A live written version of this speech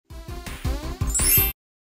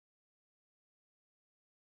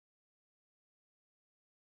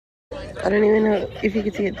I don't even know if you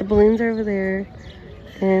can see it. The balloons are over there.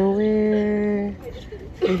 And we're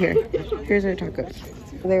here. Here's our tacos.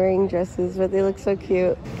 They're wearing dresses, but they look so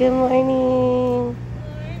cute. Good morning.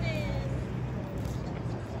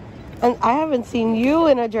 And I haven't seen you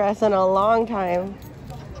in a dress in a long time.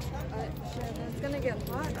 It's gonna get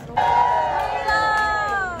hot.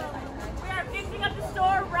 Hello! We are fixing up the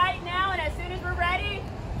store right now, and as soon as we're ready,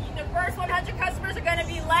 the first 100 customers are gonna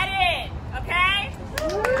be let in. Okay?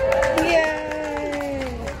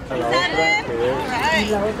 Yay! 7.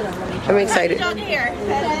 Alright. I'm excited. Seven?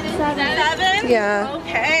 Yeah.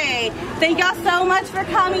 Okay. Thank y'all so much for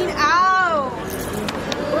coming out.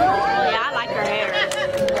 Yeah, I like her hair.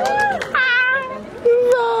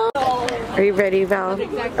 Are you ready, Val?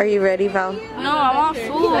 Are you ready, Val? No, I want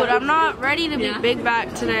food. I'm not ready to be big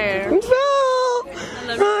back today. Val!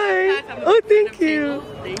 Hi! Oh, thank you.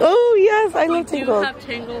 Oh, yes, I love Tangle. You have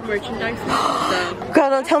Tangle merchandise. So. God,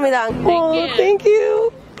 don't tell me that. Oh, thank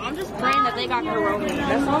you. I'm just praying that they got Corona.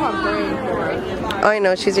 That's all I'm praying for. Oh, I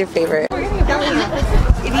know, she's your favorite.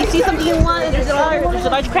 If you see something you want, there's a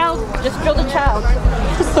large crowd, just show the child.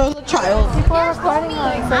 So the child. People are recording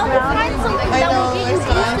like I know, I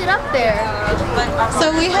saw. it up there.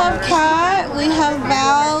 So we have Kat, we have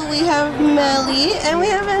Val, we have Melly, and we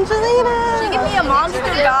have Adelina. Give me a monster,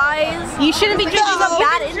 guys. You shouldn't be drinking a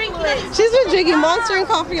bad influence. She's been drinking Monster and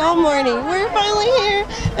coffee all morning. We're finally here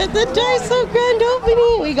at the Daiso grand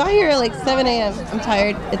opening. We got here at like 7 a.m. I'm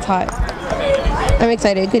tired. It's hot. I'm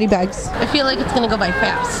excited. Goodie bags. I feel like it's gonna go by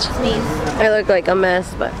fast. I look like a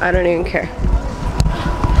mess, but I don't even care.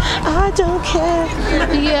 I don't care.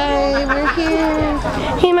 Yay, we're here.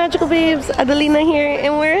 Hey, magical babes. Adelina here,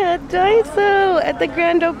 and we're at Daiso at the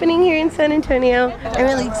grand opening here in San Antonio. I'm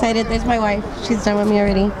really excited. There's my wife. She's done with me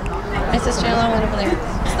already. My sister-in-law went over there.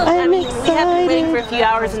 I'm excited. We have been waiting for a few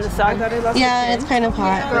hours in the sun. Yeah, it's kind of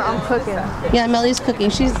hot. I'm cooking. Yeah, Melly's cooking.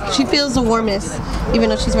 She feels the warmest, even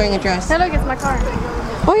though she's wearing a dress. Hey, look, it's my car.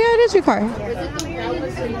 Oh yeah, it is your car.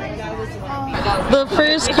 The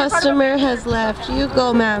first customer has left. You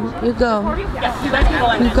go, ma'am. You go.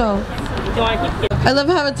 You go. I love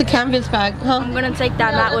how it's a canvas bag, huh? I'm gonna take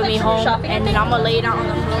that mat with me home, and then I'm gonna lay it out on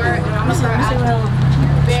the floor, and I'm gonna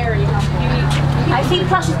very I see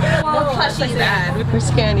plushies. What plushies bad? We're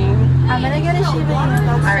scanning. I'm gonna get a Shiba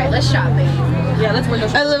Inu. Alright, let's shop, baby. Yeah, let's window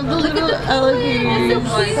shop. I love the little alligators.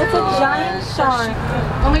 That's a giant shark.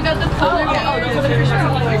 Oh my god, the color.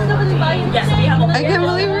 Yes, we have a I can't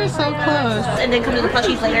believe we're so close. and then come to the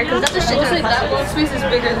plushies later, because that's a shit ton of That plushies. one space is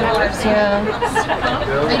bigger than what I've seen. Yeah.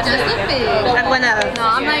 It does look big. I'm gonna... No,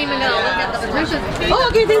 I'm not even gonna look at the pictures.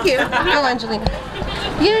 Oh, okay, thank you. Go, Angelina.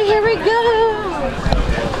 Yeah, here we go.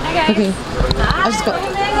 Okay, I'll just go.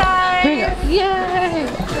 Here we go. Yay!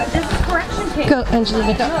 Go,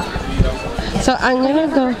 Angelina, go. So I'm gonna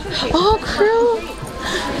go. Oh, crew.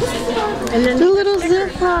 And then the little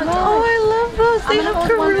zip line. Oh, I love those. They have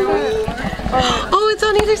Karui. Oh, it's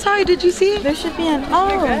on either side. Did you see it? There should be an.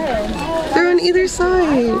 Oh. They're on either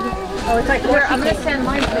side. Oh, it's like here. I'm gonna stand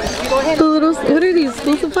mine. Go ahead. The little, what are these?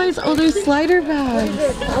 School supplies? Oh, they're slider bags.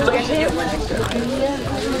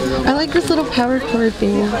 I like this little power cord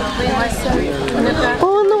thing.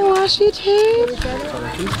 Oh, and the washi tape.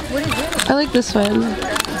 I like this one.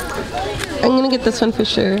 I'm gonna get this one for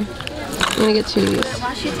sure. I'm gonna get 2 of these.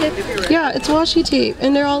 Washi tape? Yeah, it's washi tape,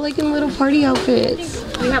 and they're all like in little party outfits.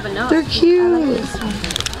 We have enough. They're cute.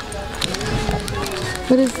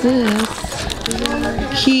 What is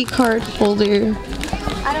this? Key card holder.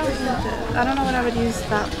 I don't know what I would use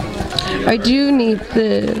that for. I do need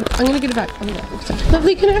the. I'm gonna get it back.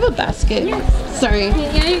 Lovely, can I have a basket? Yes. Sorry.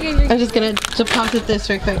 Yeah, you're I'm just gonna deposit this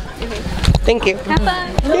real quick. Thank you. Have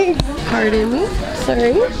fun. Thanks. Pardon me.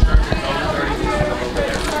 Sorry.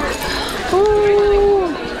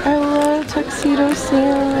 Oh, I love Tuxedo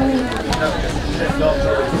Sam.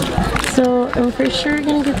 So I'm for sure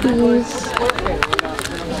gonna get these.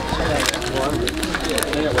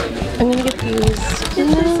 I'm gonna get these.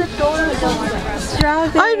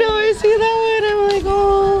 I know, I see that one. I'm like,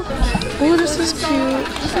 oh, this is cute.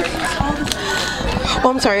 Oh,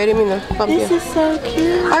 I'm sorry, I didn't mean to bump you. This is so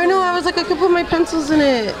cute. I know, I was like, I could put my pencils in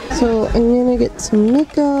it. So I'm gonna get some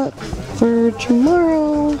makeup for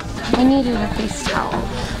tomorrow. I needed a face towel.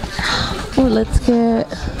 Oh, let's get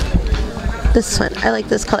this one. I like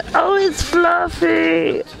this color. Oh, it's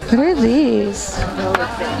fluffy. What are these?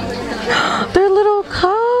 They're little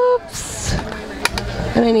cups.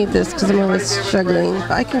 And I need this because I'm always struggling,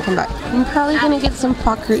 but I can come back. I'm probably gonna get some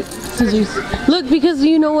pocket scissors. Look, because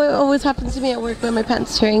you know what always happens to me at work when my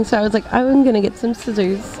pants tearing, so I was like, I'm gonna get some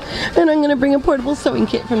scissors. And I'm gonna bring a portable sewing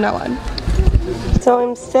kit from now on. So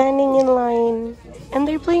I'm standing in line and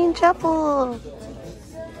they're playing chapel.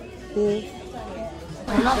 Okay,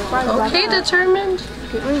 determined.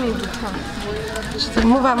 Just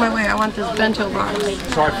move out my way. I want this bento box.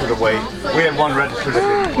 Sorry for the wait. We have one registered.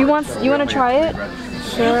 You want to try it?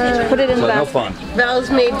 Sure. Put it in the No bag. fun. Val's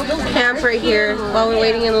made camp right here while we're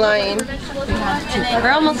waiting in line.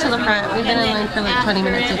 We're almost to the front. We've been in line for like 20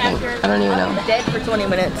 minutes, I think. I don't even know. Dead for 20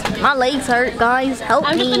 minutes. My legs hurt, guys. Help me.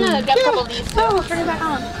 I'm just gonna get a couple of these. Oh, turn it back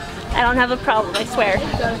on. I don't have a problem, I swear.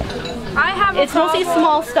 I have It's mostly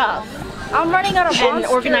small stuff. I'm running out of And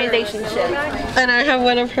organization shit. And I have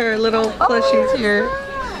one of her little plushies here.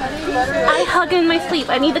 I hug in my sleep.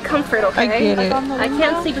 I need the comfort, okay? I get it. I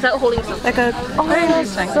can't sleep without holding something. Like a very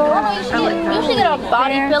interesting. You usually get a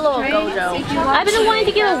body pillow or Gojo. I've been wanting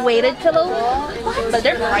to get a weighted pillow, but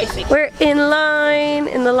they're pricey. We're in line,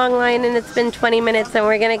 in the long line, and it's been 20 minutes, and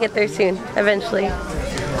we're gonna get there soon, eventually.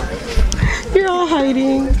 You're all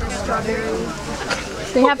hiding.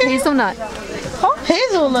 They have hazelnut.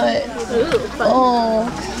 Hazelnut. Ooh, Oh,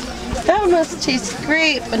 that must taste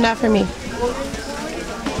great, but not for me.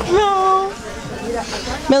 No.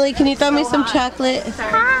 Millie, can you throw me some chocolate?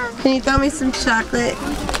 Can you throw me some chocolate?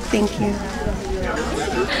 Thank you.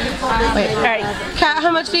 Wait, alright. Kat,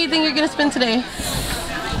 how much do you think you're gonna spend today?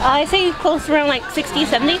 I say close around like 60,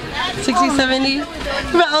 70. 60, 70?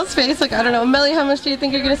 Val's face, like, I don't know. Melly, how much do you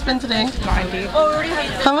think you're gonna spend today? 90.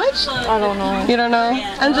 How much? I don't know. You don't know?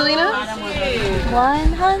 Angelina?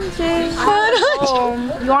 100.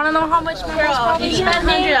 100. You want to know how much my mom's probably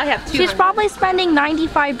spending? I have 200. She's probably spending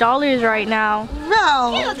 $95 right now.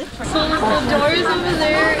 Val. So the door is over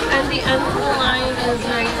there and the end of the line is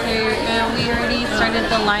right there. And we already started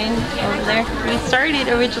the line over there. We started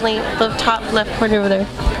originally the top left corner over there.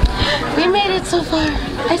 We made it so far.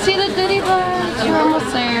 I see the goodie bags. We're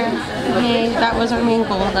almost there. Hey, that was our main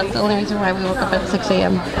goal. That's the only reason why we woke up at 6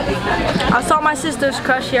 a.m. I saw my sister's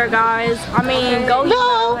crush here, guys. I mean, go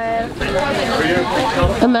No!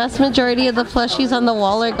 The vast majority of the plushies on the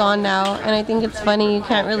wall are gone now, and I think it's funny you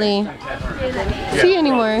can't really see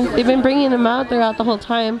anymore. They've been bringing them out throughout the whole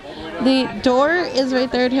time. The door is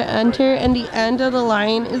right there to enter, and the end of the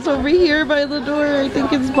line is over here by the door. I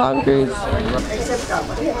think it's bonkers.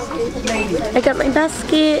 I got my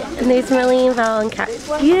basket, and there's Millie, Val, and Kat.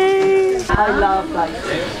 Yay! I love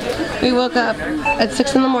life. We woke up at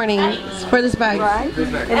 6 in the morning for this bag.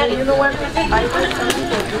 And you know what?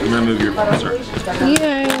 I'm gonna move your phone, sir.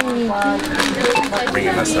 Yay!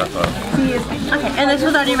 Bringing that stuff up. Okay, and this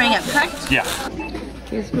was already rang up, correct? Yeah.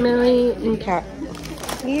 Here's Millie and Kat.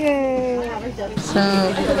 Yay! So,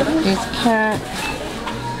 there's Kat,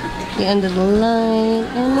 the end of the line,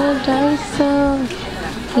 and the Daiso.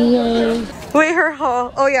 Yay! Wait, her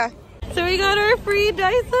haul. Oh, yeah. So, we got our free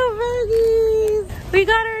Daiso baggies. We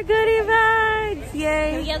got our goodie bags.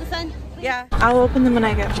 Yay! Yeah, the sun. Yeah. I'll open them when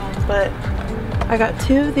I get home, but I got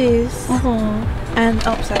 2 of these, and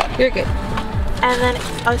oh, sorry. You're good. And then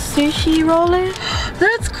a sushi roller.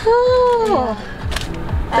 That's cool.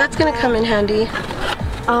 That's gonna come in handy.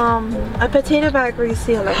 A potato bag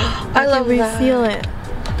resealer. I love can that. reseal it.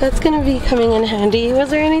 That's gonna be coming in handy. Was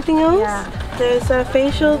there anything else? Yeah. There's a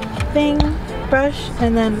facial thing, brush,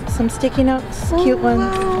 and then some sticky notes, cute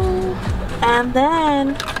ones. And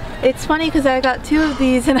then it's funny because I got 2 of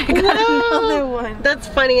these and I got another one. That's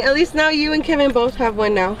funny. At least now you and Kevin both have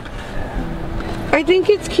one now. I think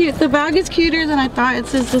it's cute. The bag is cuter than I thought. It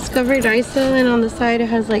says Discover Daiso, and on the side it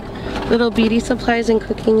has like little beauty supplies and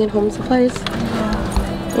cooking and home supplies.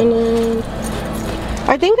 And then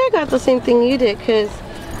I think I got the same thing you did, because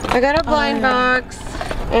I got a blind box,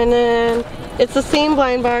 and then it's the same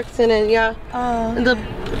blind box, and then the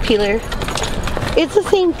peeler. It's the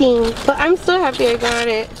same thing, but I'm so happy I got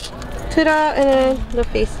it. Ta-da! And then the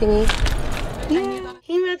face thingy. Yeah.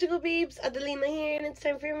 Hey magical babes, Adelina here, and it's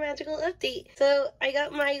time for a magical update. So I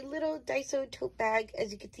got my little Daiso tote bag.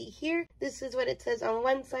 As you can see here, this is what it says on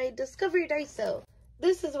one side, Discover Daiso.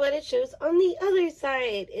 This is what it shows on the other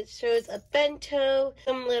side. It shows a bento,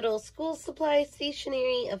 some little school supplies,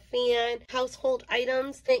 stationery, a fan, household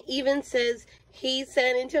items, and it even says, "Hey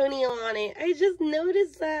San Antonio" on it. I just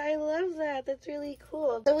noticed that. I love that. That's really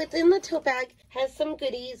cool. So within the tote bag has some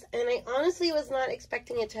goodies, and I honestly was not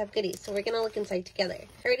expecting it to have goodies, so we're gonna look inside together.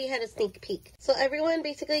 I already had a sneak peek. So everyone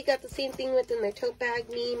basically got the same thing within their tote bag.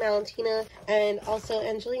 Me, Valentina, and also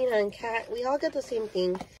Angelina and Kat. We all got the same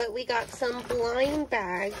thing, but we got some blind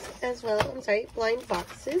bags as well. I'm sorry, blind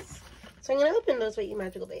boxes. So I'm gonna open those with you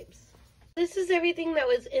magical babes. This is everything that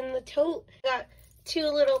was in the tote. Got 2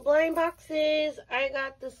 little blind boxes. I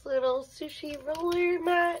got this little sushi roller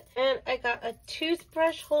mat, and I got a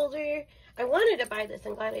toothbrush holder. I wanted to buy this.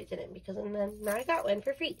 I'm glad I didn't because then now I got one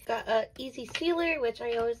for free. Got a easy sealer, which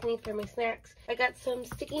I always need for my snacks. I got some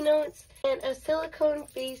sticky notes and a silicone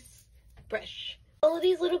face brush. All of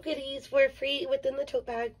these little goodies were free within the tote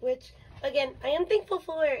bag, which again, I am thankful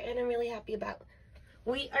for and I'm really happy about.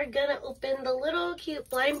 We are gonna open the little cute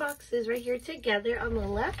blind boxes right here together on the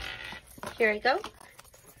left. Here I go.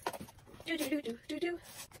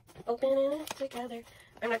 Opening it together.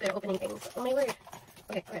 I'm not good at opening things. Oh my word.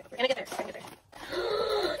 Okay, alright, we're gonna get there. We're gonna get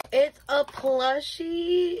there. It's a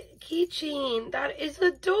plushie keychain. That is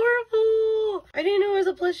adorable. I didn't know it was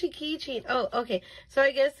a plushie keychain. Oh, okay. So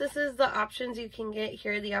I guess this is the options you can get.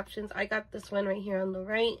 Here are the options. I got this one right here on the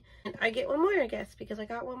right. And I get one more, I guess, because I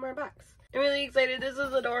got one more box. I'm really excited. This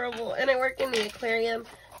is adorable. And I work in the aquarium,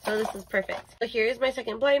 so this is perfect. So here's my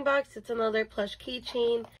second blind box. It's another plush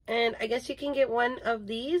keychain. And I guess you can get one of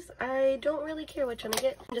these. I don't really care which one I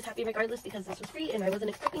get. I'm just happy regardless because this was free and I wasn't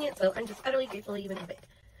expecting it. So I'm just utterly grateful to even have it.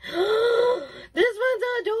 This one's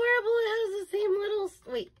adorable. It has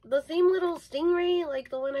the same little stingray like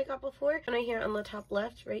the one I got before. And right here on the top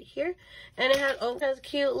left, right here. And it has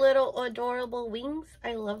cute little adorable wings.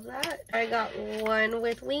 I love that. I got one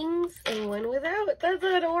with wings and one without. That's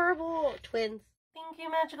adorable. Twins. Thank you,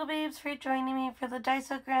 Magical Babes, for joining me for the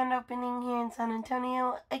Daiso grand opening here in San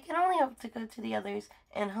Antonio. I can only hope to go to the others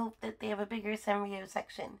and hope that they have a bigger Sanrio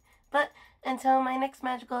section. But until my next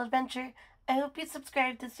magical adventure, I hope you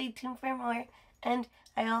subscribe to stay tuned for more, and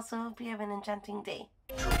I also hope you have an enchanting day.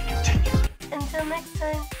 Until next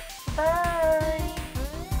time, bye!